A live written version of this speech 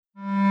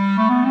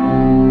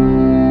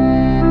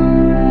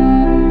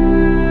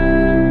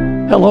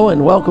Hello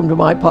and welcome to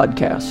my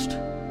podcast.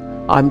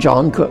 I'm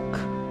John Cook.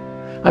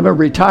 I'm a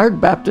retired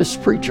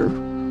Baptist preacher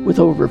with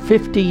over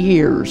 50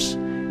 years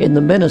in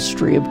the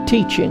ministry of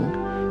teaching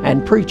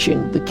and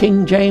preaching the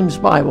King James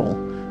Bible,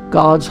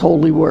 God's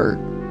holy word.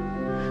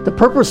 The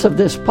purpose of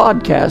this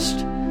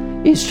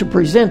podcast is to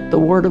present the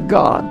Word of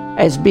God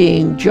as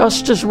being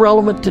just as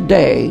relevant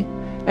today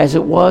as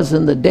it was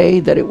in the day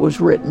that it was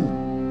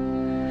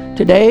written.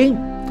 Today,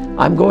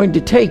 I'm going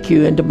to take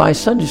you into my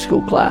Sunday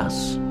school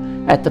class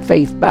at the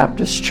Faith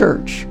Baptist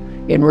Church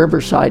in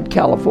Riverside,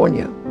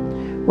 California,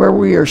 where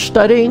we are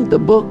studying the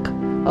book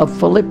of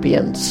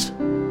Philippians.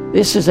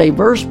 This is a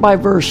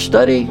verse-by-verse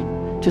study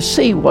to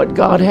see what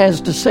God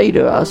has to say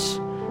to us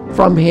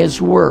from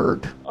His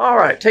Word. All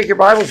right, take your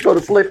Bibles, go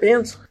to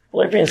Philippians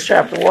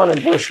chapter 1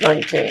 and verse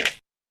 19.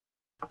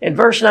 In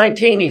verse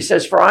 19, he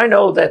says, "For I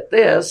know that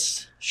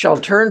this shall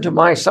turn to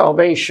my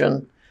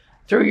salvation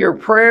through your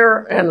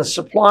prayer and the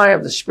supply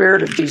of the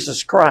Spirit of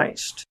Jesus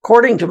Christ,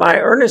 according to my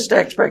earnest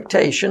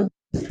expectation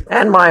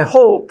and my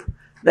hope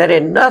that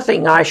in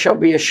nothing I shall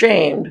be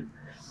ashamed,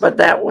 but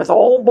that with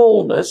all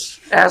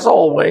boldness, as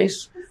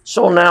always,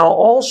 so now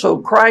also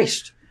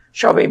Christ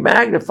shall be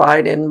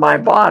magnified in my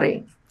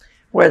body,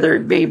 whether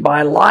it be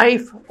by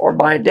life or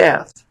by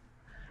death.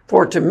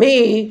 For to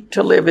me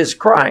to live is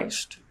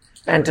Christ,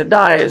 and to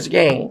die is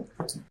gain.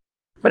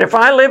 But if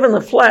I live in the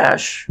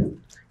flesh,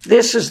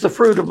 this is the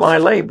fruit of my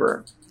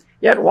labor.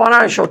 Yet what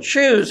I shall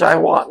choose I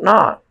wot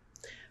not.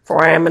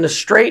 For I am in a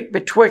strait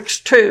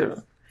betwixt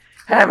two,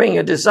 having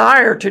a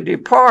desire to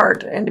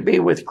depart and to be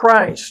with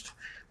Christ,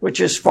 which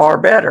is far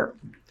better.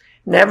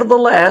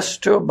 Nevertheless,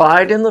 to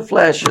abide in the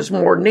flesh is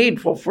more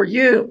needful for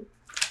you.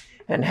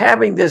 And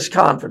having this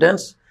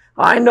confidence,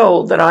 I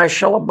know that I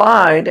shall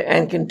abide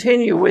and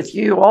continue with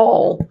you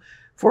all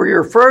for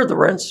your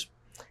furtherance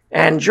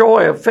and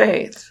joy of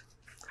faith,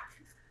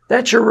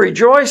 that your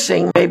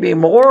rejoicing may be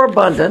more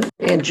abundant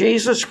in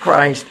Jesus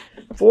Christ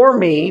for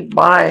me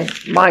by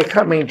my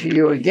coming to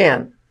you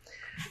again."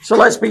 So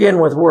let's begin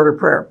with a word of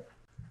prayer.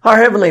 Our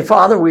Heavenly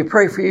Father, we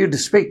pray for you to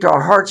speak to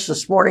our hearts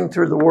this morning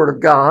through the Word of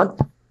God.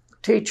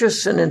 Teach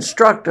us and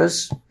instruct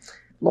us,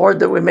 Lord,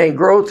 that we may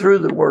grow through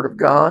the Word of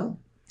God.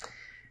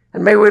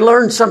 And may we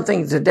learn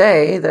something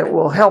today that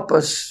will help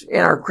us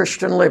in our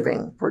Christian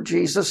living. For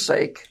Jesus'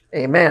 sake,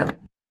 amen.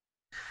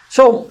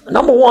 So,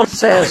 number one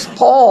says,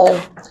 Paul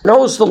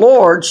knows the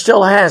Lord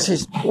still has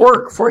his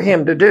work for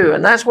him to do.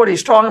 And that's what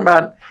he's talking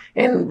about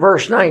in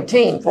verse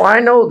 19. "For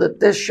I know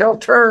that this shall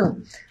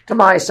turn to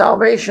my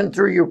salvation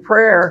through your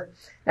prayer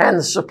and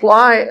the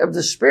supply of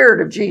the Spirit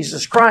of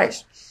Jesus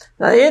Christ."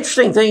 Now, the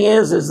interesting thing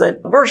is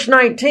that verse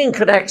 19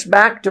 connects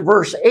back to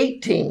verse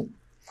 18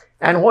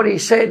 and what he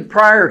said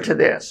prior to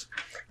this.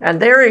 And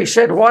there he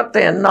said, "What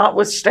then,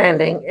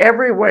 notwithstanding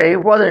every way,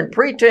 whether in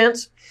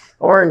pretense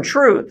or in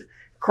truth,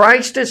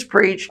 Christ is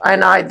preached,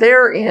 and I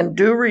therein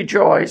do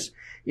rejoice,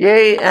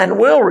 yea, and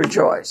will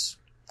rejoice."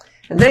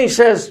 And then he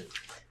says,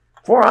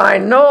 "For I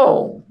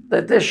know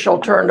that this shall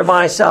turn to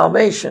my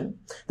salvation."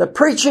 The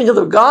preaching of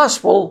the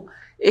gospel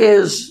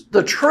is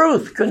the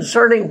truth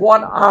concerning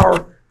what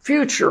our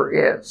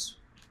future is.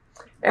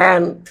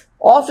 And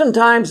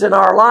oftentimes in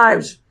our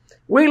lives,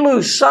 we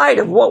lose sight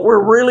of what we're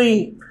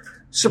really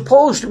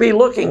supposed to be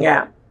looking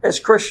at as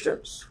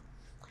Christians.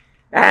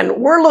 And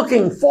we're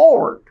looking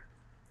forward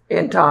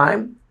in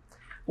time.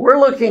 We're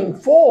looking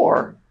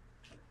for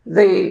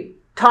the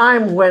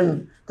time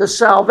when the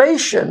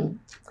salvation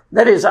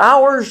that is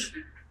ours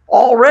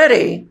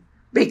already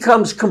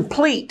becomes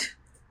complete.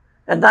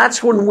 And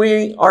that's when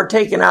we are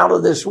taken out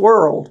of this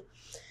world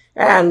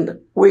and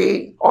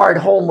we are at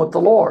home with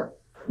the Lord.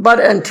 But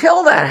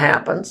until that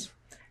happens,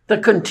 the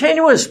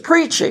continuous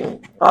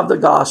preaching of the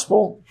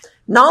gospel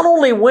not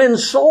only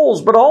wins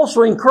souls, but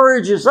also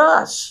encourages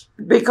us,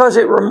 because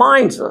it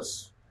reminds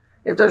us.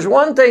 If there's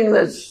one thing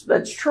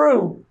that's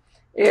true,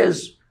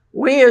 is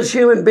we as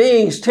human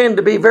beings tend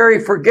to be very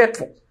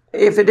forgetful.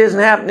 If it isn't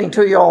happening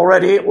to you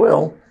already, it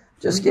will.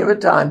 Just give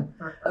it time.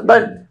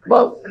 But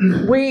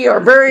we are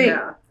very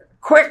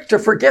quick to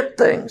forget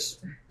things.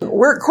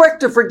 We're quick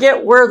to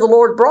forget where the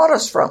Lord brought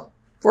us from,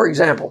 for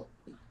example.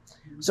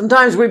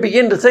 Sometimes we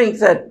begin to think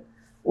that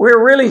we're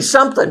really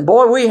something.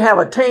 Boy, we have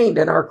attained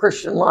in our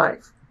Christian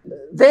life.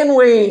 Then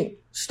we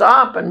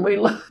stop and we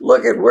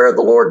look at where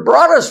the Lord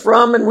brought us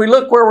from, and we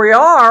look where we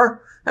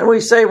are and we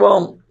say,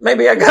 well,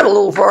 maybe I got a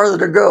little farther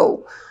to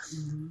go.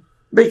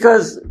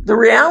 Because the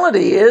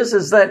reality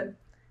is that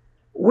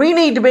we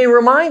need to be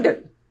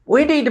reminded.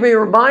 We need to be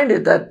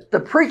reminded that the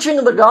preaching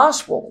of the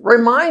gospel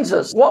reminds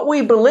us what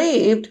we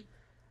believed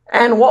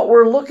and what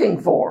we're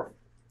looking for.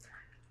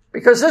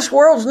 Because this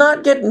world's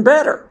not getting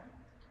better.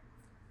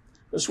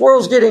 This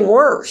world's getting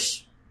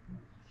worse.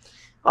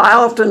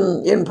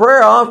 In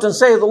prayer, I often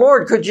say to the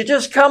Lord, could you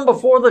just come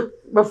before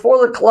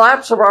the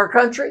collapse of our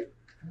country?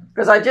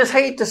 Because I just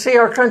hate to see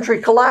our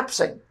country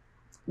collapsing.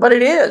 But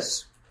it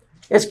is.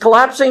 It's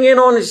collapsing in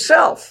on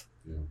itself.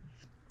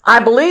 I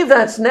believe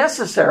that's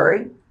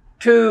necessary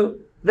to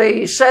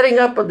the setting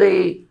up of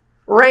the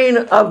reign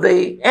of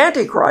the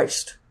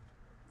Antichrist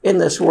in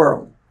this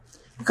world.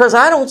 Because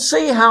I don't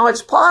see how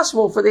it's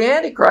possible for the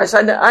Antichrist.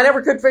 I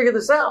never could figure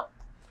this out.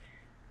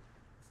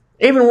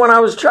 Even when I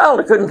was a child,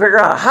 I couldn't figure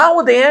out how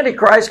would the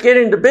Antichrist get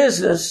into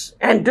business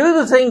and do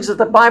the things that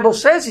the Bible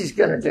says he's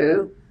going to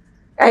do,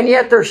 and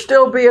yet there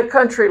still be a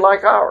country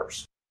like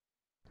ours.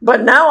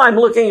 But now I'm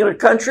looking at a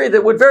country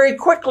that would very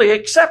quickly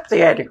accept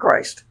the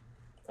Antichrist.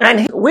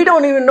 And we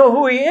don't even know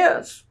who he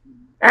is.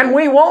 And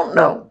we won't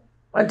know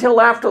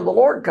until after the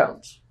Lord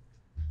comes.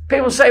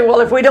 People say,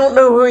 well, if we don't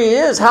know who he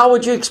is, how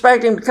would you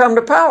expect him to come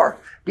to power?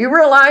 Do you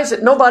realize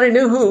that nobody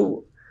knew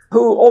who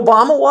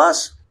Obama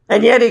was?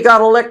 And yet he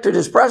got elected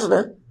as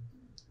president.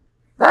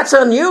 That's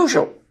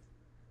unusual.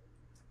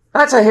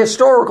 That's a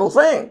historical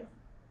thing.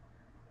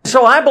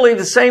 So I believe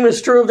the same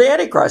is true of the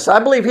Antichrist. I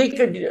believe he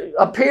could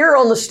appear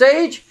on the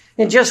stage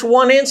in just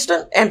one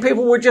instant and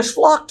people would just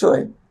flock to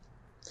him.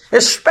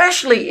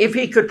 Especially if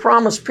he could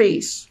promise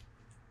peace.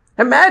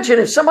 Imagine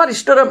if somebody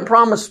stood up and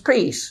promised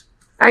peace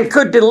and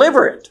could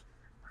deliver it.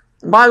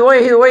 And by the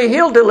way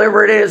he'll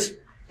deliver it is,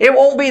 it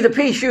won't be the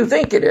peace you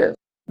think it is.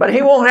 But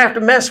he won't have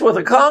to mess with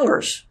the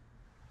Congress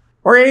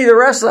or any of the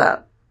rest of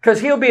that,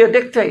 because he'll be a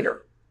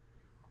dictator.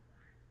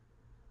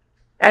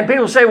 And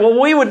people say, well,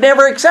 we would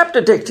never accept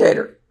a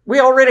dictator.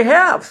 We already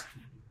have.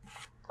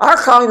 Our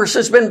Congress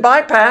has been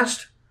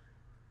bypassed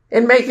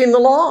in making the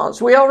laws.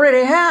 We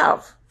already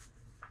have.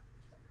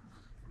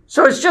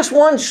 So it's just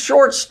one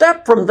short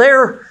step from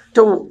there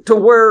to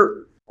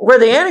where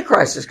the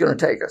Antichrist is going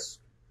to take us.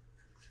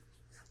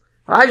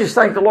 I just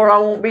thank the Lord I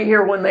won't be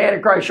here when the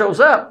Antichrist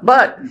shows up.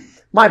 But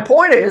my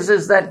point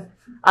is that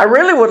I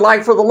really would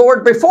like for the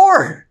Lord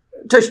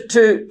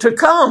to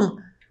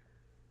come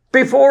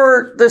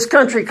before this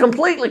country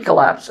completely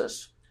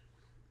collapses.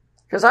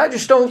 Because I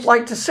just don't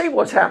like to see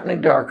what's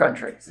happening to our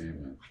country.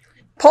 Amen.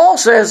 Paul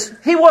says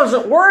he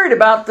wasn't worried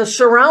about the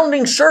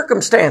surrounding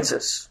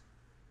circumstances.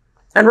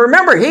 And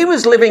remember, he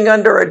was living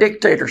under a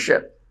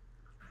dictatorship.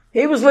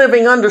 He was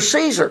living under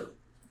Caesar.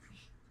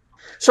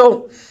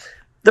 So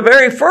the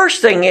very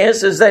first thing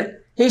is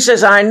that he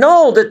says, I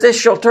know that this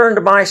shall turn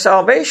to my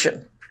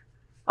salvation.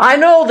 I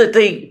know that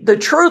the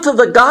truth of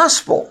the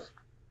gospel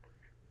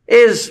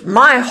is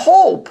my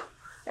hope,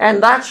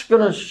 and that's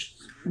going to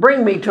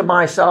bring me to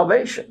my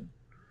salvation.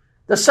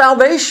 The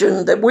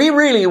salvation that we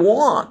really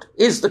want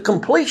is the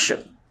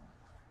completion.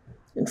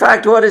 In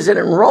fact, what is it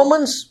in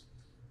Romans?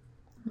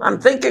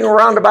 I'm thinking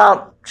around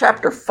about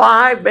chapter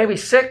 5, maybe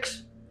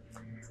 6.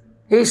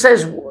 He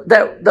says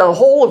that the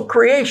whole of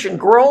creation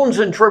groans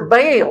and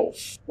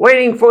travails,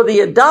 waiting for the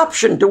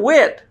adoption, to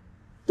wit,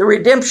 the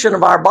redemption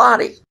of our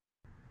body.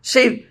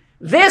 See,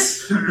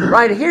 this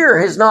right here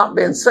has not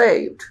been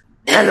saved.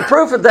 And the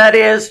proof of that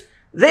is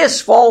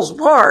this falls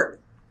apart.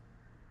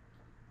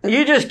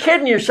 You're just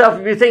kidding yourself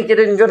if you think it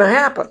isn't going to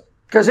happen.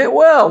 Because it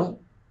will.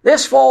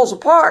 This falls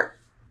apart.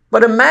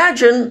 But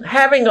imagine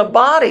having a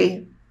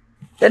body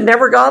that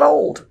never got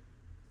old.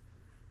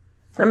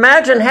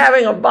 Imagine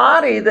having a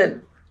body that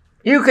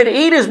you could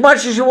eat as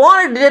much as you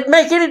wanted. It didn't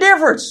make any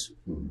difference.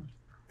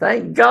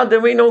 Thank God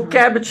there ain't no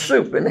cabbage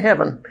soup in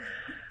heaven.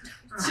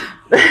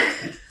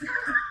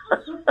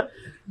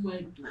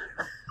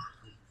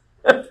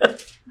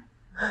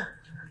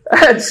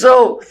 And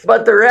so,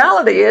 but the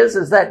reality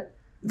is that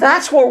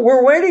that's what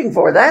we're waiting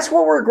for. That's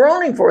what we're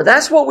groaning for.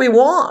 That's what we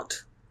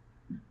want,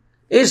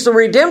 is the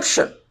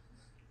redemption.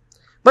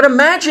 But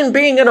imagine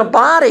being in a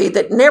body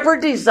that never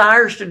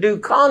desires to do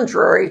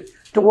contrary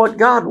to what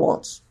God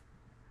wants.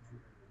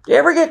 Do you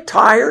ever get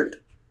tired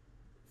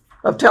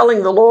of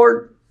telling the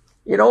Lord,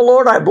 you know,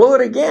 Lord, I blew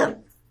it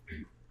again.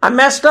 I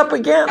messed up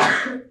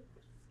again.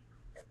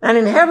 And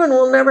in heaven,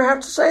 we'll never have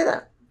to say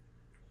that.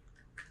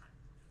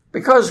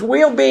 Because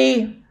we'll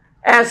be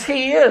as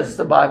he is,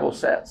 the Bible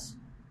says.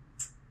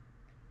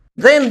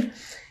 Then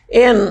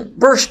in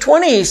verse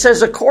 20, he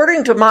says,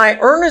 according to my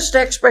earnest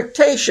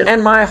expectation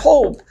and my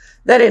hope,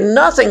 that in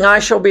nothing I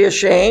shall be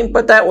ashamed,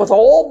 but that with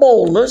all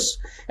boldness,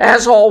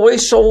 as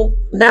always, so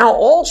now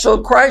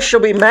also Christ shall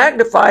be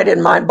magnified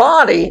in my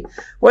body,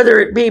 whether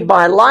it be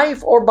by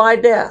life or by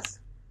death.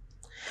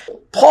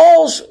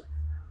 Paul's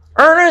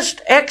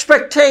earnest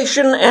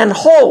expectation and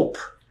hope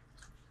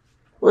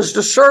was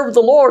to serve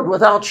the Lord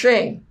without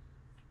shame.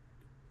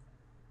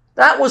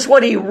 That was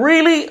what he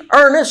really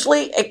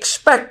earnestly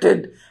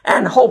expected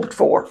and hoped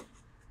for.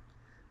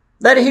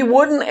 That he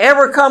wouldn't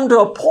ever come to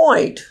a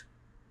point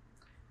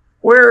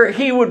where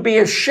he would be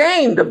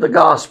ashamed of the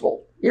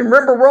gospel. You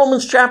remember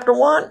Romans chapter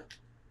 1?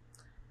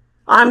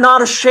 I'm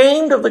not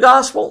ashamed of the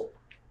gospel.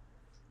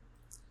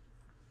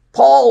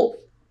 Paul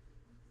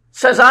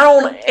says, I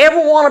don't ever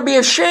want to be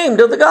ashamed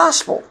of the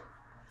gospel.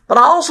 But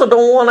I also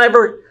don't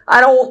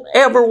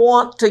ever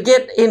want to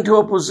get into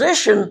a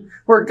position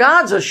where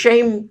God's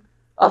ashamed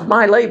of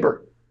my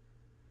labor.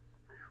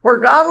 Where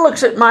God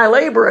looks at my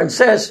labor and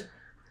says,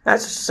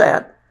 that's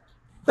sad.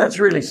 That's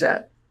really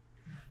sad.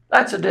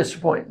 That's a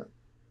disappointment.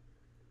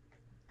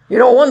 You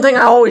know, one thing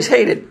I always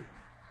hated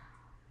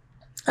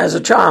as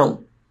a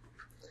child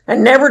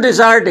and never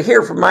desired to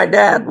hear from my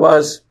dad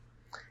was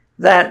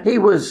that he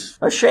was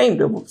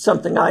ashamed of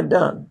something I'd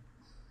done.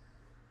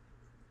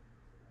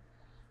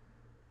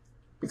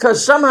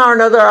 Because somehow or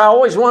another, I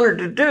always wanted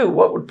to do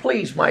what would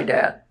please my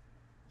dad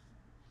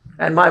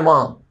and my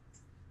mom.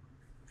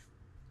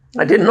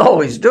 I didn't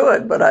always do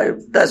it, but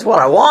that's what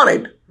I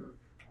wanted.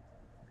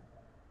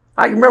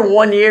 I remember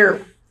one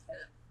year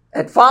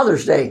at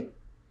Father's Day,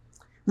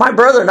 my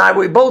brother and I,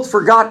 we both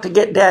forgot to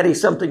get Daddy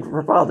something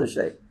for Father's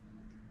Day.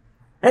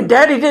 And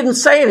Daddy didn't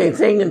say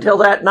anything until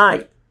that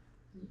night.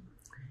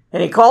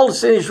 And he called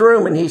us in his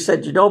room and he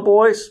said, "You know,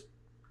 boys,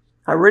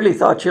 I really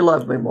thought you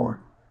loved me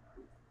more."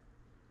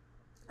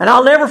 And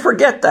I'll never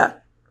forget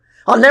that.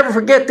 I'll never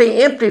forget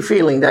the empty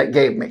feeling that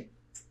gave me.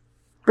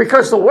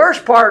 Because the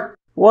worst part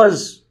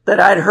was that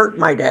I'd hurt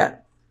my dad.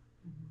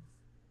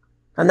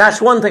 And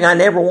that's one thing I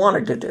never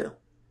wanted to do.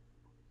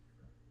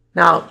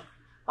 Now,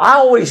 I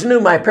always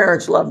knew my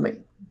parents loved me.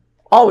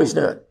 Always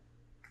knew it.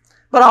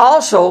 But I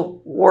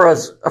also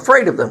was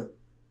afraid of them. In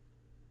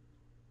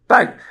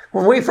fact,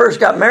 when we first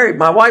got married,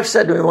 my wife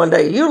said to me one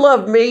day, you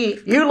love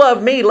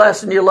me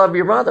less than you love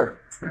your mother."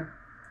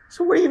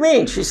 So what do you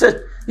mean? She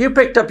said, "You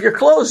picked up your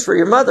clothes for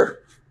your mother.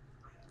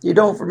 You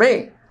don't for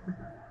me."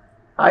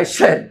 I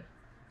said,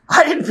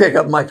 "I didn't pick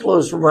up my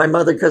clothes for my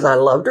mother because I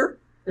loved her.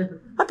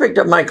 I picked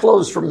up my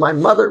clothes for my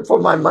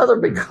mother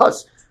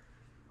because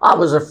I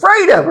was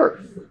afraid of her.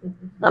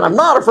 And I'm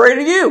not afraid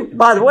of you."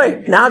 By the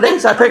way,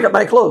 nowadays I pick up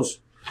my clothes.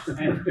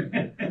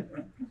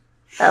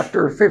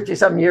 After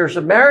 50-some years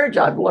of marriage,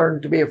 I've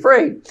learned to be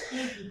afraid.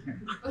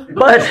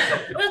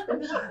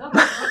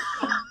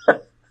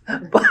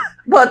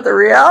 But the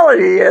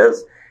reality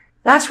is,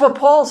 that's what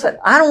Paul said.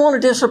 I don't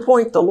want to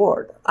disappoint the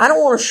Lord. I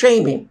don't want to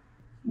shame him.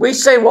 We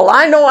say, well,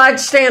 I know I'd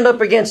stand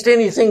up against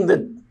anything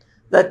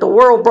that the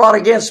world brought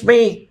against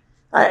me.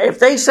 If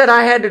they said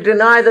I had to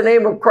deny the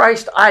name of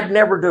Christ, I'd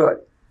never do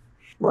it.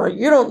 Well,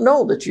 you don't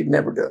know that you'd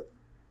never do it.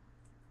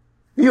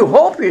 You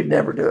hope you'd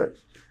never do it,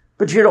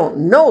 but you don't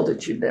know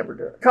that you'd never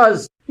do it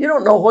because you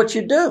don't know what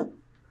you'd do.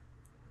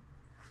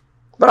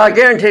 But I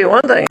guarantee you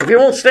one thing, if you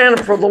won't stand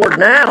up for the Lord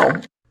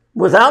now,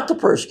 without the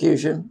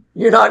persecution,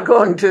 you're not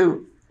going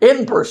to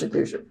end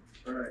persecution.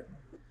 Right.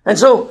 And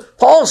so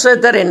Paul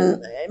said that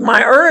in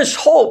my earnest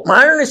hope,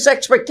 my earnest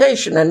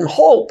expectation and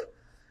hope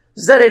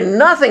is that in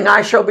nothing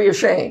I shall be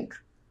ashamed.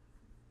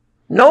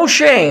 No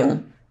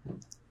shame.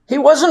 He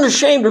wasn't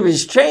ashamed of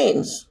his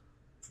chains.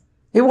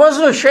 He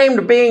wasn't ashamed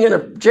of being in a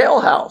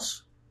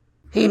jailhouse.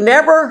 He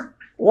never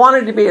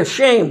wanted to be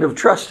ashamed of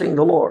trusting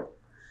the Lord.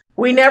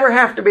 We never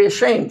have to be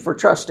ashamed for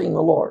trusting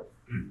the Lord.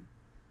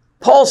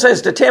 Paul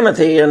says to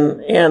Timothy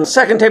in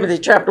 2 Timothy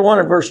chapter 1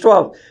 and verse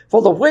 12,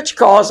 "For the which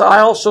cause I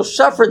also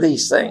suffer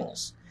these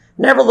things.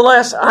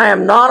 Nevertheless, I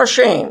am not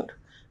ashamed,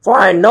 for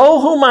I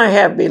know whom I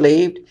have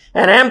believed,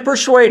 and am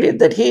persuaded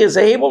that he is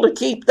able to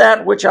keep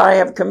that which I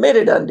have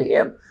committed unto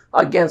him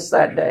against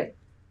that day."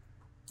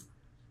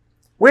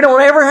 We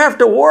don't ever have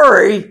to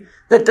worry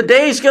that the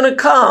day's going to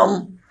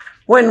come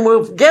when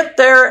we'll get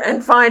there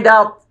and find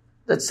out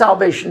that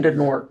salvation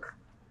didn't work.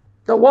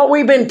 That what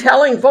we've been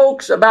telling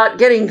folks about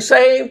getting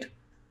saved,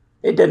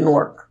 it didn't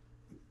work.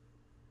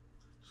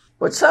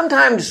 But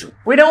sometimes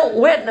we don't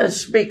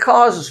witness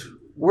because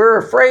we're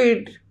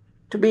afraid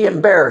to be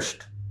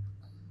embarrassed.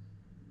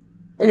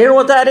 And you know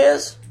what that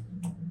is?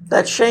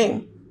 That's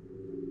shame.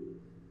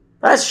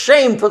 That's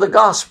shame for the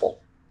gospel.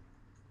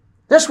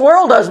 This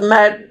world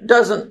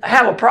doesn't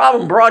have a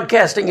problem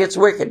broadcasting its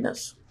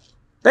wickedness.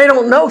 They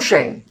don't know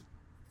shame.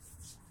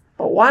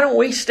 But why don't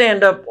we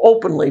stand up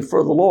openly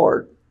for the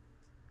Lord?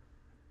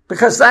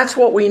 Because that's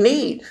what we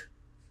need.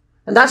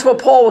 And that's what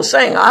Paul was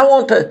saying. I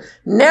want to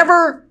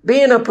never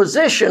be in a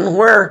position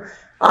where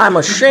I'm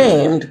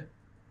ashamed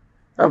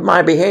of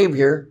my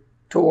behavior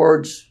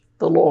towards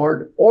the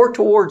Lord or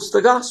towards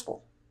the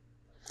gospel.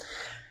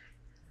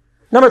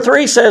 Number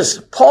 3 says,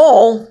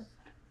 Paul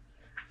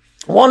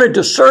wanted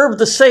to serve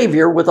the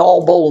Savior with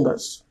all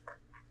boldness.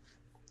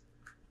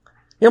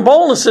 You know,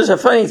 boldness is a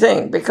funny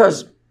thing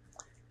because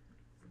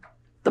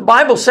the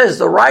Bible says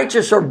the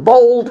righteous are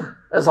bold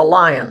as a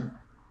lion.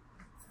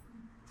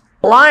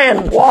 A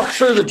lion walks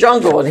through the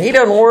jungle and he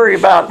doesn't worry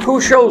about who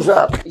shows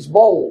up. He's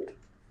bold.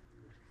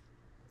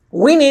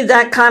 We need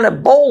that kind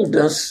of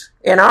boldness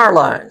in our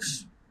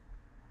lives.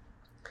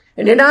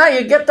 And you know how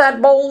you get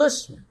that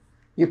boldness?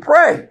 You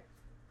pray.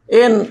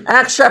 In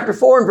Acts chapter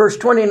 4 and verse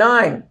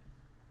 29,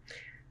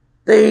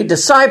 the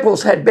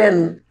disciples had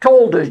been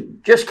told to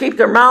just keep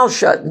their mouths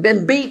shut and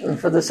been beaten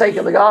for the sake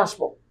of the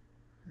gospel.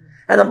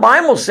 And the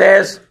Bible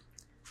says,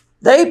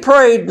 they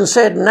prayed and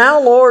said,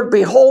 "Now, Lord,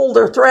 behold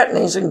their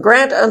threatenings, and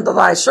grant unto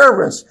thy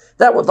servants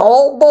that with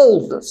all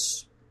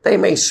boldness they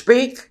may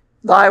speak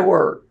thy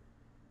word."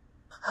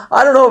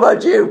 I don't know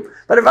about you,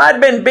 but if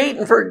I'd been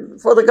beaten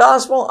for the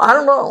gospel, I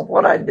don't know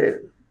what I'd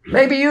do.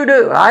 Maybe you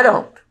do. I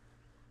don't.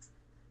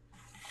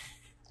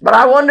 But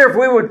I wonder if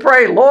we would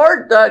pray,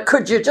 "Lord,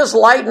 could you just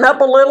lighten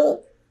up a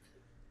little?"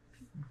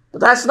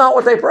 But that's not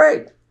what they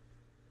prayed.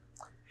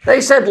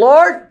 They said,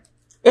 "Lord,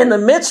 in the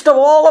midst of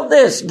all of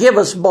this, give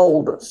us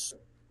boldness."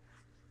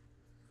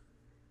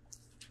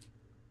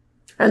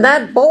 And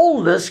that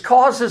boldness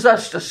causes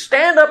us to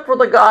stand up for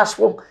the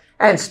gospel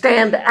and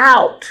stand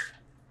out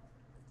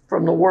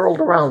from the world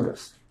around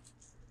us.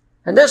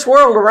 And this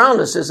world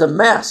around us is a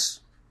mess.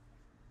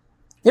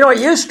 You know, it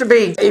used to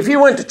be, if you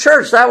went to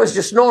church, that was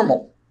just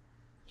normal.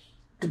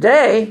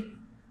 Today,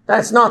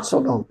 that's not so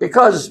normal,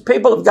 because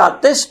people have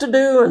got this to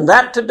do and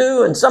that to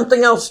do and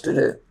something else to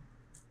do.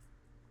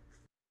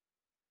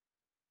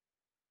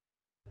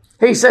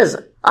 He says,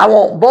 I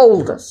want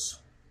boldness.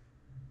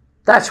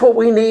 That's what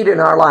we need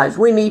in our lives.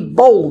 We need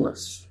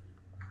boldness.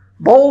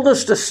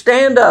 Boldness to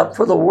stand up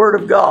for the Word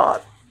of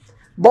God.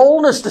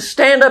 Boldness to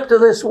stand up to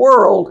this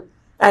world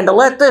and to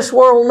let this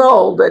world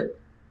know that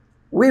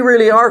we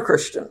really are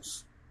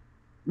Christians.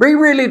 We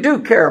really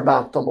do care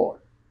about the Lord.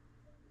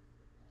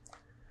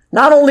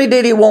 Not only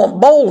did he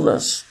want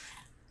boldness,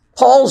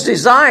 Paul's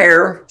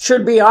desire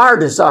should be our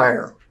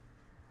desire.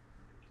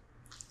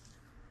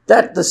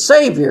 That the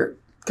Savior,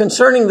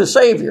 concerning the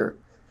Savior,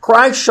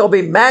 Christ shall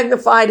be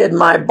magnified in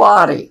my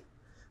body,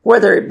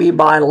 whether it be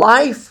by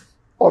life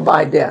or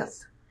by death.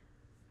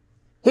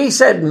 He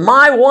said,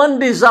 my one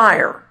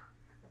desire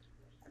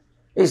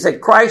is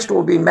that Christ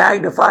will be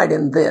magnified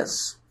in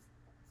this.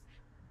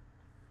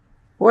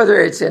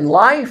 Whether it's in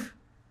life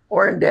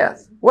or in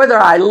death. Whether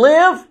I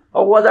live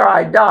or whether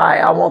I die,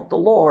 I want the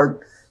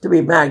Lord to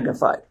be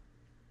magnified.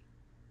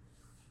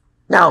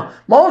 Now,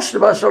 most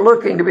of us are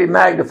looking to be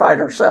magnified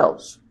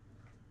ourselves.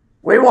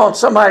 We want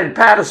somebody to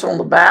pat us on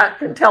the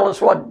back and tell us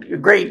what a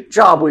great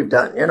job we've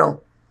done, you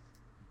know.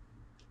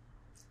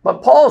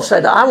 But Paul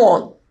said, I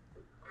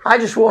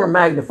just want to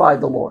magnify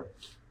the Lord.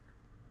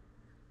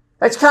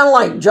 It's kind of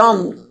like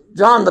John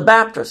the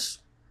Baptist.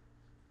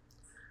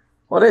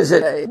 What is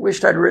it? I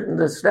wished I'd written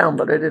this down,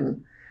 but I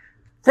didn't.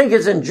 I think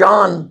it's in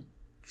between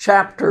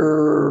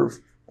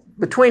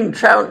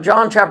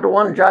John chapter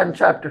 1 and John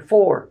chapter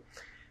 4.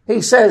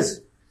 He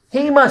says,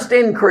 he must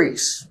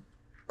increase,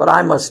 but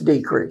I must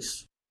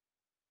decrease.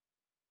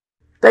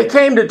 They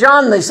came to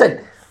John and they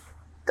said,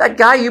 that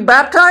guy you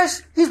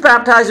baptize, he's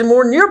baptizing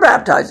more than you're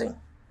baptizing.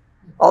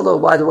 Although,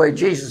 by the way,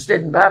 Jesus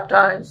didn't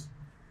baptize.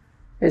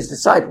 His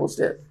disciples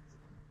did.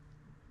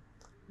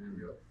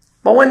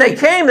 But when they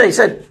came, they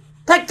said,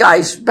 that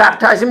guy's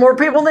baptizing more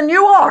people than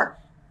you are.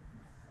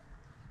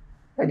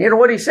 And you know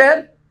what he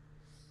said?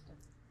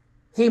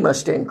 He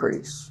must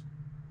increase.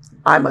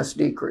 I must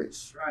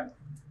decrease. Right.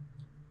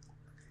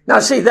 Now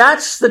see,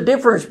 that's the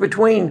difference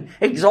between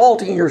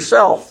exalting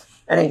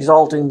yourself and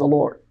exalting the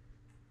Lord.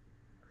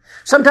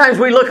 Sometimes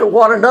we look at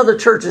what another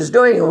church is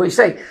doing and we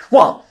say,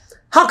 well,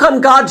 how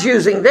come God's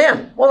using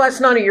them? Well, that's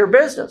none of your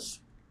business.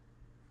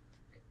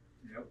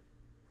 Yep.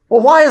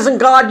 Well, why isn't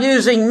God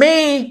using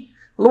me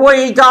the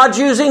way God's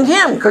using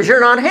him? Because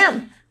you're not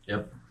him.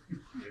 Yep.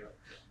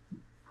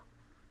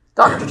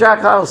 Dr.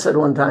 Jack Hyles said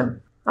one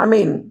time,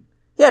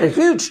 he had a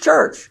huge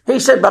church. He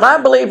said, but I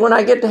believe when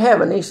I get to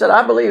heaven, he said,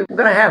 I believe I'm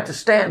going to have to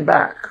stand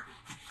back.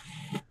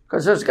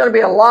 Because there's going to be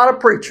a lot of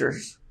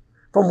preachers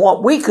from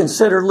what we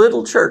consider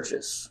little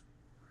churches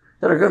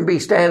that are going to be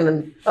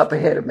standing up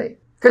ahead of me.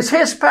 Because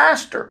his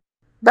pastor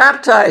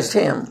baptized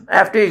him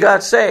after he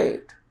got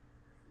saved.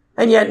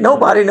 And yet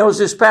nobody knows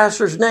his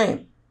pastor's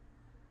name.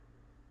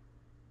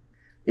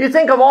 You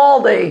think of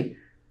all the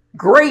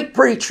great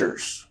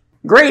preachers,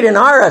 great in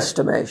our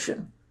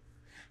estimation.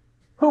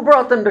 Who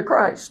brought them to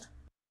Christ?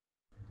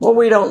 Well,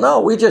 we don't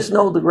know. We just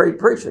know the great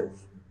preachers.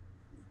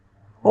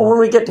 Well, when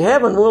we get to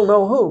heaven, we'll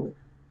know who.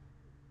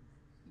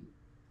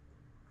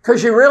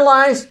 Because you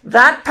realize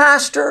that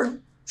pastor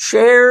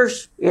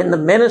shares in the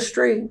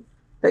ministry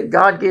that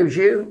God gives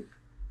you.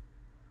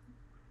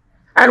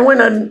 And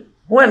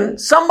when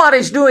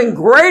somebody's doing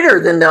greater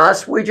than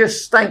us, we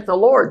just thank the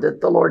Lord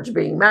that the Lord's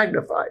being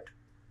magnified.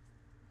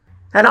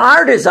 And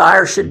our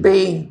desire should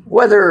be,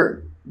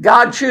 whether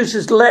God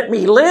chooses to let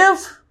me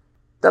live,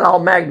 then I'll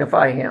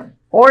magnify him.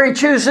 Or he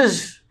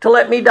chooses to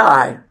let me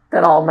die,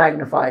 then I'll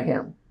magnify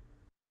him.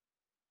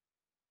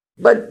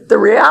 But the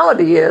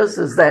reality is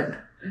that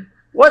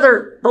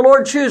whether the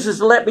Lord chooses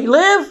to let me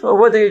live or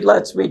whether he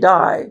lets me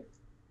die,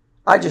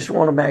 I just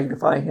want to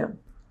magnify him.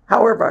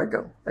 However I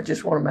go, I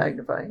just want to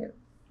magnify him.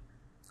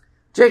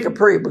 Jacob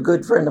Preeb, a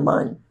good friend of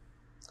mine,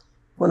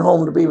 went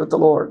home to be with the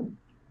Lord.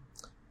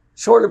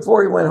 Shortly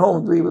before he went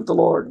home to be with the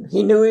Lord,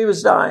 he knew he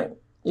was dying.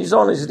 He was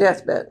on his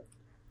deathbed.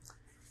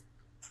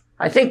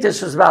 I think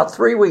this was about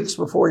 3 weeks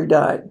before he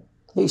died.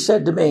 He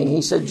said to me,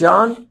 he said,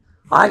 John,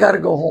 I got to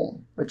go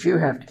home, but you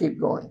have to keep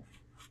going.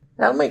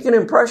 That'll make an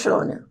impression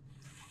on you.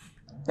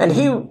 And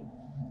he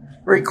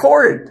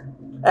recorded,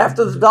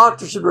 after the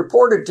doctors had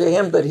reported to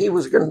him that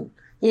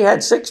he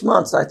had 6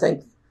 months, I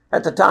think,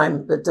 at the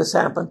time that this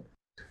happened.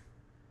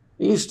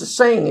 He used to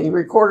sing, and he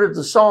recorded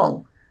the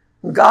song,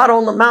 God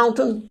on the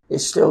mountain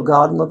is still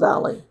God in the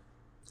valley.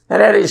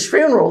 And at his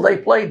funeral, they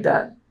played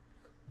that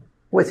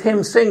with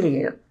him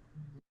singing it.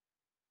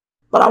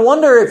 But I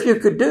wonder if you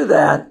could do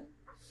that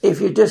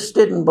if you just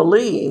didn't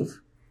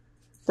believe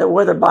that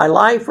whether by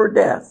life or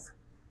death,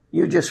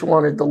 you just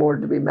wanted the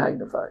Lord to be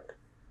magnified.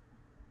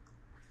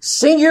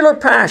 Singular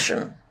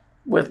passion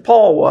with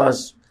Paul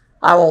was,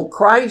 I want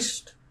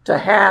Christ to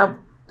have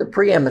the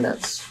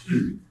preeminence.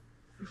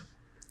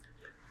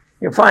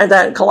 You'll find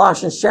that in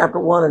Colossians chapter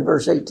 1 and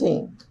verse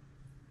 18.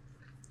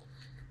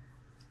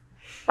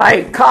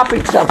 I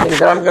copied something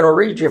that I'm going to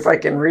read you if I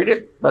can read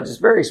it, but it's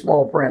very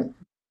small print.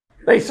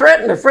 They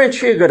threatened a French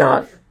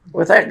Huguenot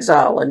with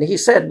exile, and he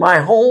said, "My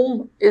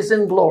home is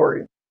in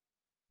glory."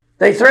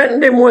 They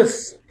threatened him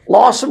with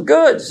loss of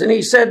goods, and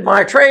he said,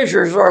 "My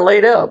treasures are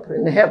laid up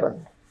in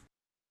heaven."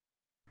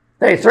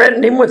 They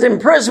threatened him with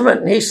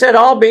imprisonment, and he said,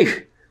 "I'll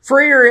be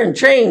freer in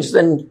chains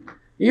than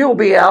you'll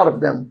be out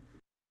of them."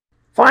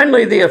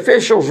 Finally, the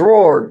officials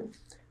roared,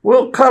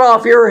 "We'll cut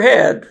off your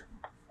head."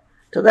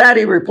 To that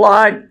he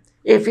replied,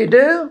 "If you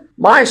do,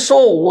 my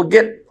soul will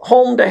get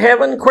home to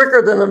heaven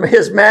quicker than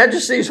His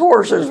Majesty's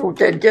horses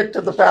can get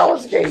to the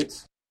palace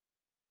gates."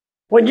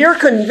 When you're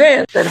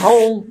convinced that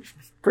home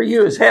for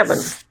you is heaven,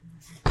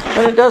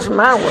 then it doesn't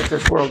matter what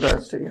this world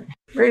does to you.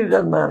 It really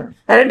doesn't matter.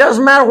 And it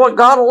doesn't matter what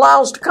God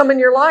allows to come in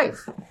your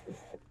life.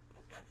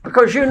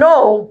 Because you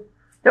know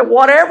that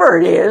whatever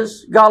it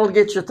is, God will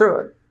get you through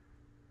it.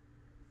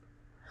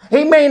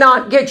 He may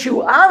not get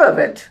you out of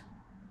it,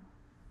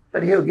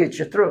 but He'll get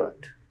you through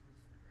it.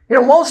 You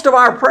know, most of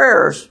our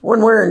prayers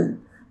when we're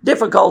in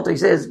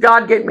difficulties is,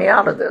 "God, get me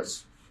out of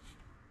this."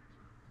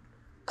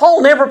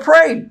 Paul never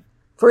prayed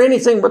for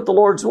anything but the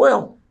Lord's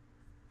will.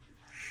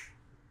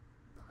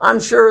 I'm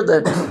sure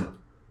that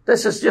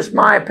this is just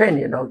my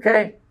opinion,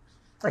 okay?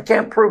 I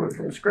can't prove it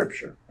from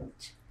Scripture.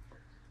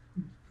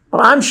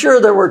 But I'm sure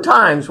there were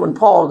times when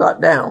Paul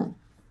got down.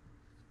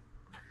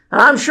 And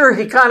I'm sure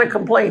he kind of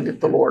complained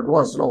at the Lord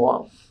once in a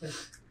while.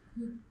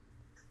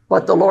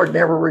 But the Lord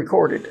never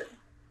recorded it.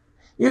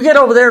 You get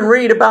over there and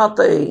read about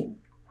the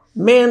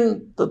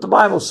men that the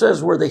Bible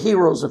says were the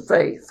heroes of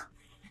faith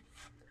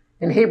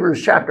in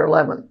Hebrews chapter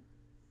 11.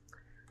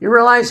 You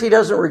realize he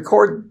doesn't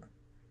record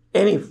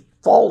any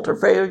fault or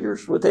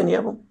failures with any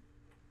of them?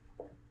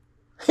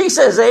 He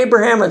says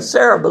Abraham and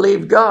Sarah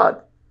believed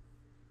God.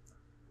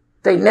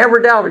 They never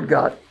doubted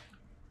God.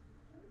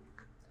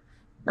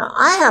 Now,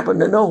 I happen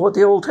to know what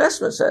the Old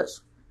Testament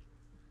says.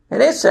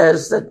 And it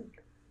says that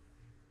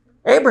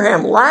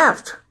Abraham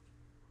laughed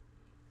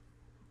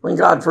when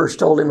God first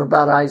told him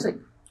about Isaac.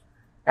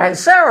 And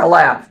Sarah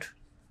laughed.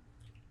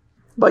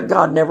 But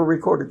God never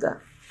recorded that.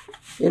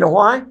 You know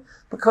why?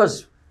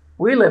 Because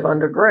we live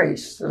under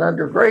grace. And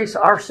under grace,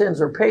 our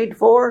sins are paid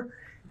for,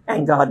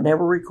 and God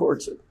never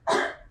records it.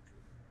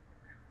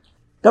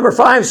 Number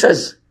 5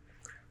 says,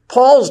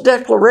 Paul's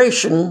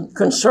declaration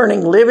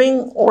concerning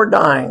living or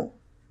dying.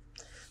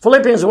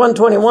 Philippians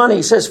 1:21,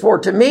 he says, "For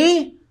to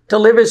me, to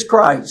live is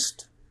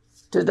Christ,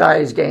 to die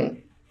is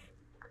gain."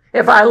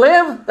 If I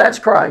live, that's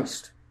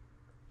Christ.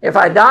 If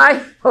I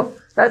die,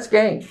 that's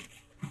gain.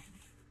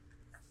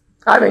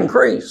 I've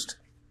increased.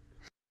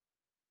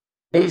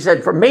 He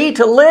said, for me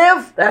to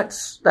live,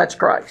 that's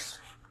Christ.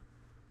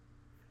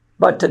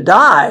 But to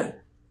die,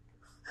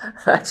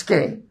 that's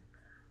gain.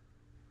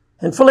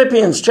 In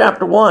Philippians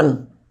chapter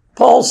 1,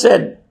 Paul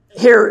said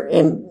here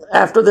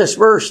after this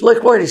verse,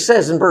 look what he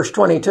says in verse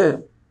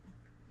 22.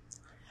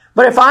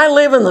 "But if I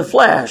live in the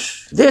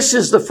flesh, this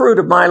is the fruit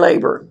of my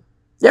labor.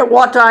 Yet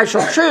what I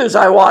shall choose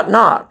I wot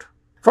not.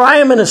 For I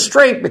am in a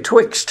strait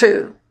betwixt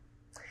two,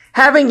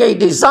 having a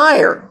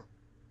desire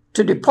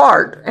to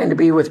depart and to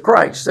be with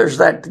Christ." There's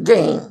that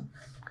gain,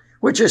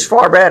 which is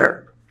far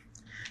better.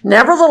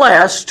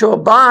 "Nevertheless, to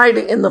abide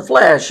in the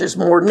flesh is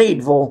more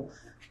needful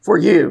for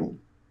you."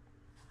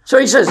 So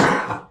he says,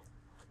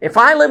 if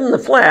I live in the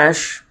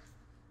flesh,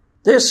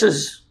 this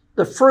is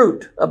the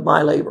fruit of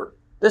my labor.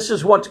 This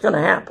is what's going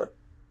to happen.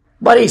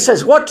 But he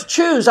says, what to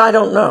choose, I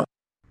don't know.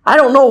 I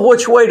don't know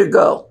which way to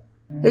go.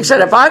 He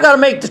said, if I got to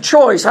make the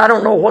choice, I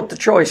don't know what the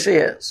choice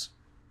is.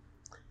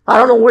 I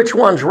don't know which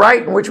one's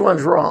right and which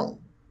one's wrong.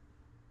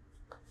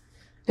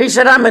 He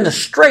said, I'm in a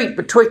strait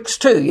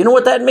betwixt two. You know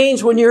what that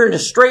means when you're in a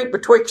strait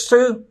betwixt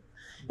two?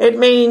 It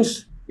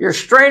means you're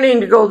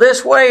straining to go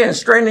this way and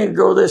straining to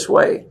go this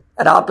way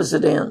at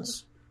opposite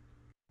ends.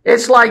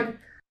 It's like,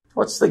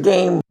 what's the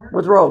game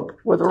with rope?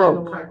 With a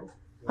rope?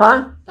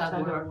 Huh? Tug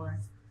of war.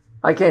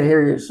 I can't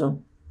hear you, so.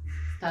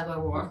 Tug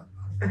of war.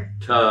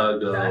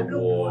 Tug of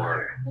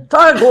war.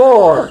 Tug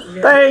war.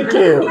 Thank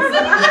you.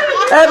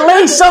 At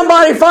least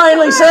somebody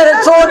finally said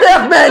it so a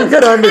deaf man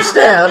could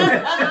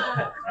understand.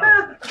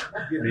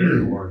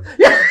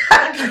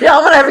 Yeah,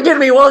 I'm going to have to give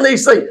me one of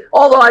these things.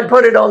 Although I'd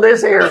put it on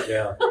this here.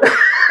 Yeah.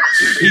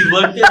 He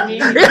looked at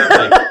me.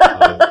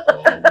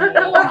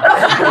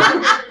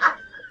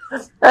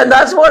 And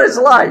that's what it's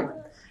like.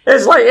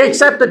 It's like,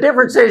 except the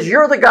difference is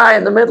you're the guy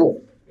in the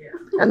middle.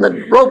 And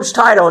the rope's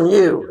tied on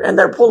you. And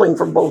they're pulling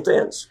from both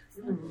ends.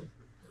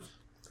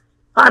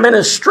 I'm in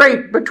a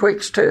strait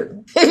betwixt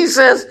two. He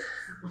says,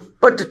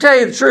 but to tell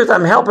you the truth,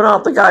 I'm helping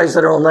out the guys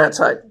that are on that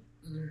side.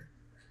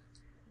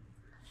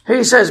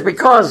 He says,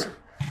 because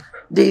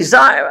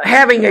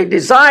having a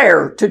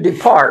desire to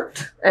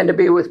depart and to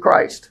be with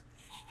Christ.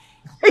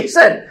 He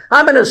said,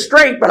 I'm in a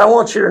strait, but I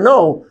want you to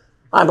know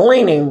I'm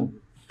leaning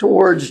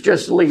towards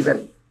just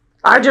leaving.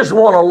 I just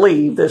want to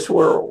leave this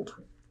world.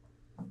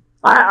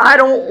 I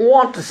don't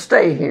want to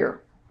stay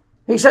here.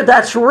 He said,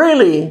 that's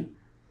really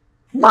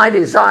my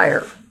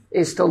desire,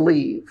 is to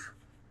leave.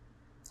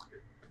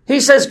 He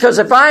says, because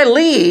if I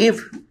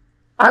leave,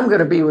 I'm going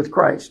to be with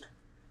Christ.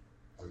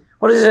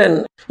 What is it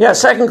in?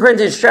 2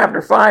 Corinthians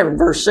chapter 5 and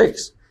verse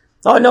 6.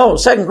 Oh, no,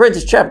 2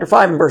 Corinthians chapter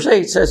 5 and verse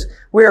 8 says,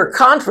 we are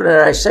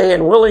confident, I say,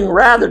 and willing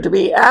rather to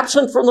be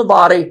absent from the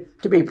body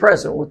to be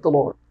present with the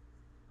Lord.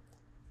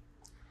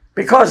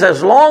 Because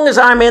as long as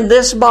I'm in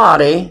this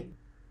body,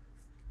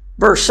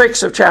 verse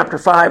 6 of chapter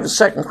 5 of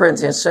 2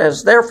 Corinthians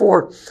says,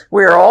 therefore,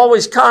 we are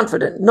always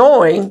confident,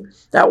 knowing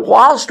that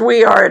whilst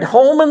we are at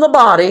home in the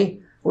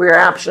body, we are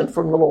absent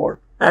from the Lord.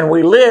 And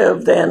we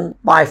live then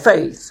by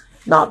faith,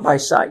 not by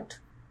sight.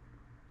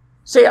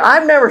 See,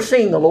 I've never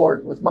seen the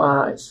Lord with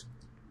my eyes,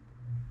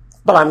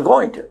 but I'm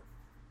going to.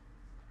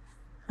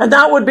 And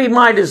that would be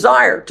my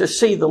desire, to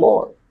see the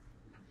Lord.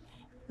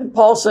 And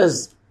Paul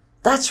says,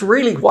 that's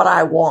really what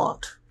I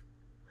want.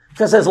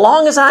 Because as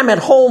long as I'm at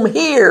home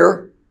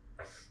here,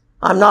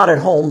 I'm not at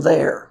home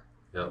there.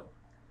 Yep.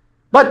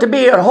 But to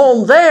be at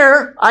home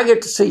there, I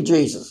get to see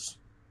Jesus.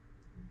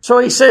 So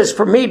he says,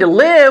 for me to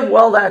live,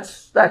 well,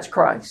 that's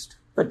Christ.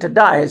 But to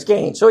die is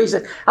gain. So he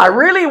said, I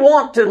really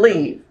want to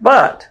leave.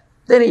 But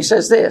then he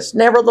says this,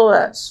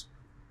 nevertheless,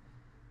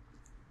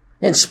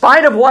 in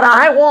spite of what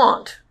I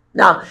want.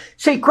 Now,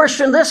 see,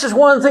 Christian, this is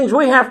one of the things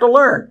we have to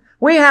learn.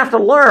 We have to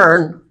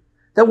learn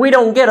that we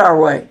don't get our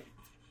way.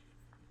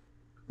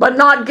 But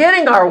not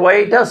getting our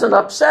way doesn't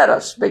upset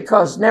us,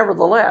 because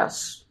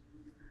nevertheless,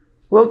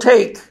 we'll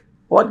take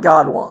what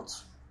God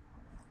wants.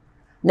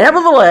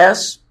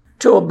 Nevertheless,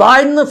 to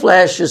abide in the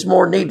flesh is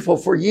more needful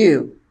for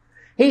you.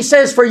 He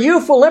says, for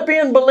you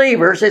Philippian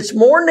believers, it's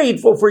more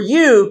needful for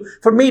you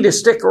for me to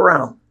stick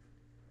around.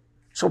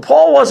 So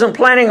Paul wasn't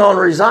planning on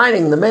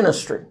resigning the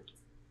ministry.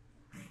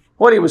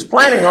 What he was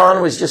planning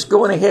on was just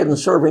going ahead and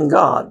serving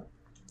God.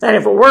 And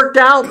if it worked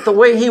out the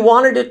way he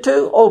wanted it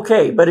to,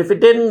 okay. But if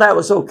it didn't, that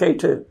was okay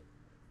too.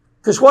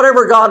 Because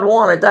whatever God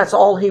wanted, that's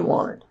all he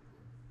wanted.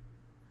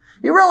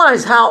 You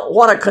realize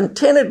what a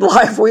contented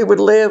life we would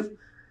live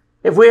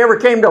if we ever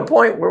came to a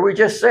point where we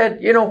just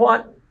said, you know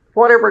what?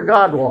 Whatever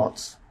God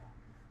wants,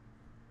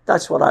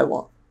 that's what I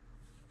want.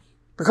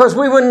 Because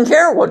we wouldn't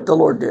care what the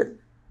Lord did.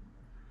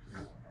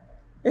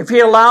 If he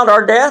allowed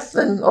our death,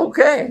 then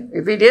okay.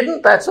 If he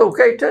didn't, that's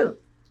okay too.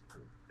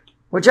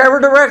 Whichever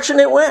direction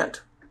it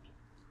went.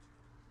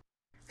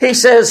 He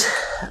says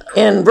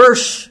in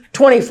verse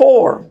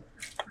 24,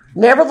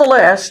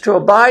 nevertheless, to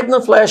abide in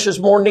the flesh is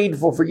more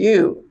needful for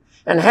you.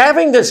 And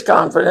having this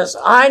confidence,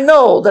 I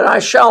know that I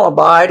shall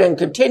abide and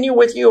continue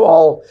with you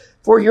all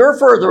for your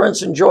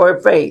furtherance and joy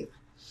of faith.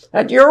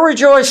 That your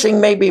rejoicing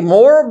may be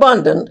more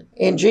abundant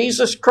in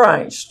Jesus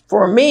Christ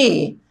for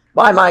me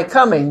by my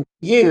coming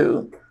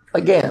you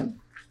again.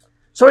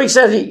 So he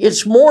said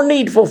it's more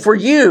needful for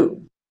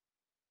you.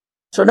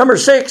 So number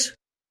 6,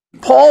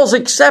 Paul's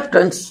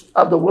acceptance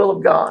of the will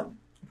of God.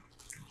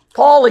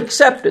 Paul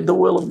accepted the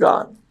will of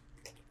God.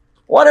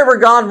 Whatever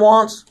God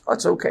wants,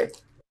 that's okay.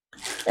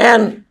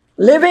 And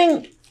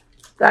living,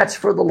 that's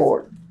for the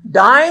Lord.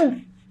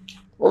 Dying,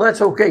 well,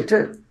 that's okay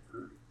too.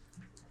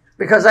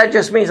 Because that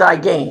just means I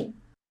gain.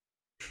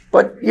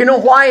 But you know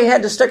why he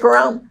had to stick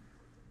around?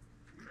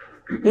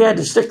 He had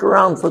to stick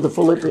around for the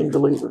Philippian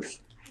believers.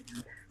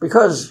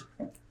 Because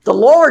the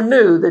Lord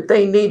knew that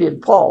they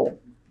needed Paul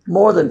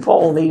more than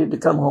Paul needed to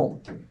come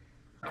home.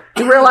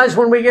 You realize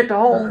when we get to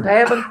home, to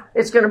heaven,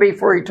 it's going to be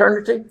for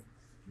eternity.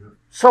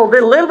 So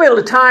the little bit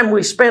of time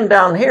we spend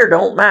down here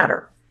don't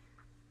matter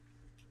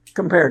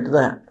compared to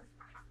that.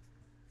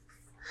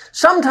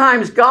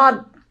 Sometimes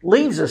God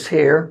leaves us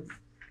here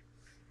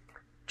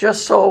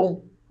just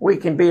so we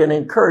can be an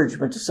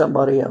encouragement to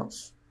somebody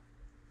else.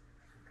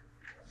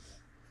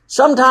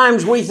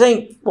 Sometimes we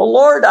think, well,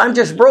 Lord, I'm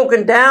just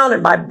broken down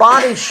and my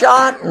body's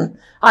shot and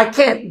I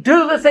can't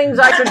do the things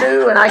I could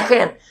do and I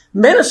can't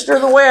minister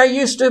the way I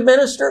used to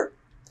minister.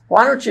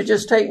 Why don't you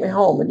just take me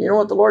home? And you know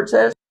what the Lord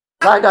says?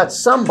 I got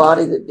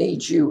somebody that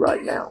needs you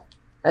right now.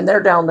 And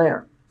they're down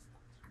there.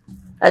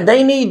 And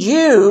they need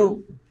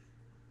you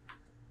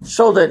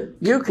so that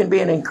you can be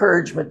an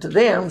encouragement to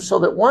them, so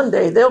that one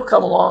day they'll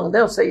come along and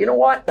they'll say, you know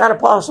what? That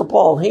Apostle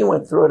Paul, he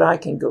went through it. I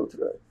can go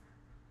through it.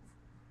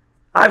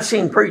 I've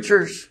seen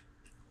preachers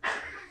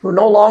who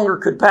no longer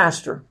could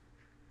pastor.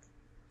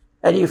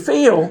 And you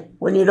feel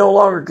when you no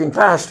longer can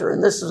pastor,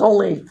 and this is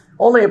only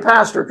a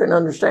pastor can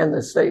understand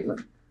this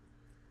statement.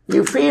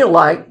 You feel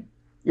like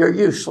you're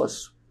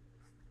useless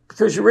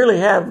because you really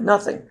have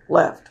nothing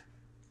left.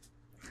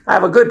 I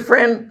have a good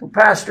friend who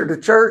pastored a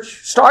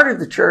church, started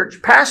the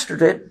church,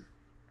 pastored it,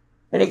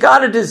 and he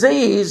got a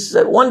disease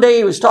that one day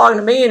he was talking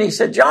to me and he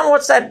said, John,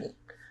 what's that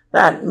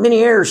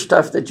Meniere's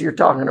stuff that you're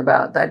talking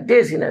about, that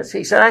dizziness?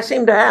 He said, I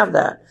seem to have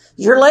that.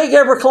 Did your leg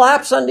ever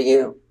collapse under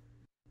you?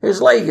 His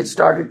leg had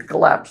started to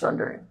collapse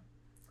under him.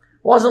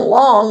 It wasn't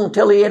long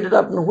until he ended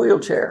up in a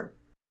wheelchair.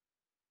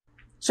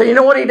 So you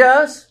know what he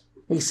does?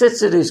 He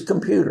sits at his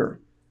computer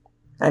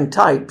and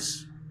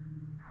types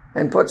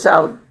and puts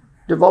out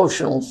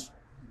devotionals.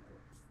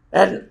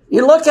 And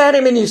you look at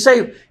him and you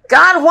say,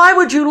 God, why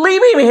would you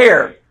leave him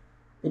here?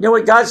 You know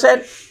what God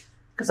said?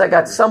 Because I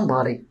got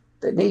somebody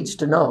that needs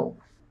to know.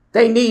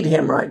 They need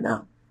him right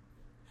now.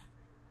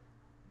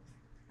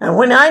 And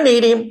when I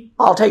need him,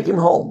 I'll take him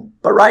home.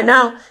 But right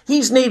now,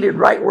 he's needed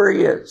right where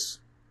he is.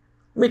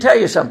 Let me tell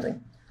you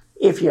something.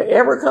 If you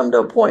ever come to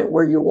a point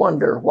where you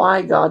wonder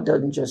why God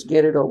doesn't just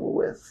get it over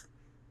with,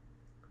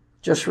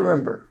 just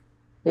remember,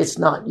 it's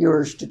not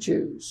yours to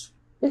choose.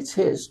 It's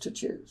his to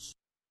choose.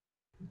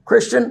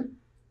 Christian,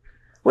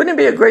 wouldn't it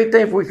be a great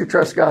thing if we could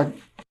trust God?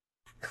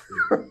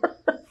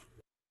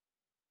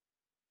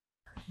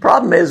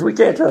 Problem is, we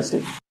can't trust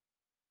him.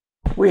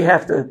 We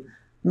have to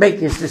make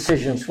his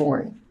decisions for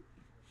him.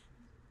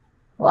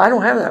 Well, I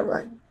don't have that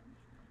right.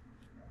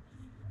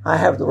 I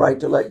have the right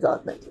to let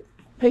God make it.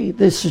 Hey,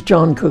 this is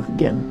John Cook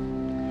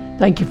again.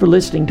 Thank you for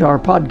listening to our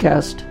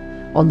podcast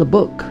on the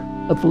book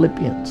of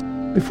Philippians.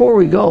 Before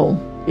we go,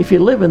 if you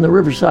live in the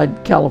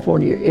Riverside,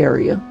 California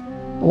area,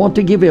 I want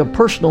to give you a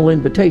personal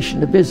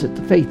invitation to visit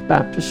the Faith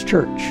Baptist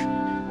Church,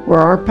 where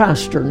our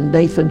pastor,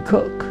 Nathan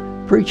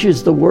Cook,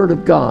 preaches the Word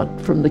of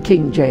God from the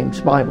King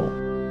James Bible.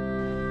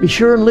 Be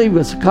sure and leave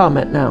us a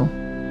comment now,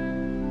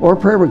 or a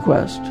prayer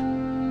request,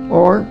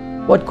 or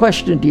what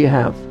question do you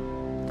have?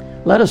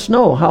 Let us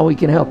know how we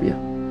can help you.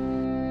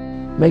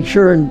 Make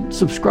sure and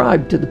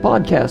subscribe to the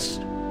podcast,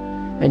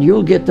 and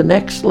you'll get the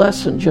next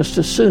lesson just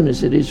as soon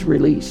as it is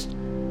released.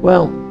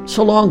 Well,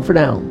 so long for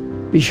now.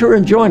 Be sure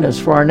and join us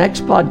for our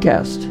next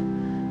podcast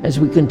as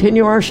we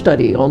continue our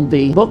study on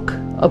the book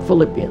of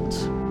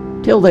Philippians.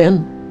 Till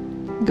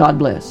then, God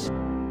bless.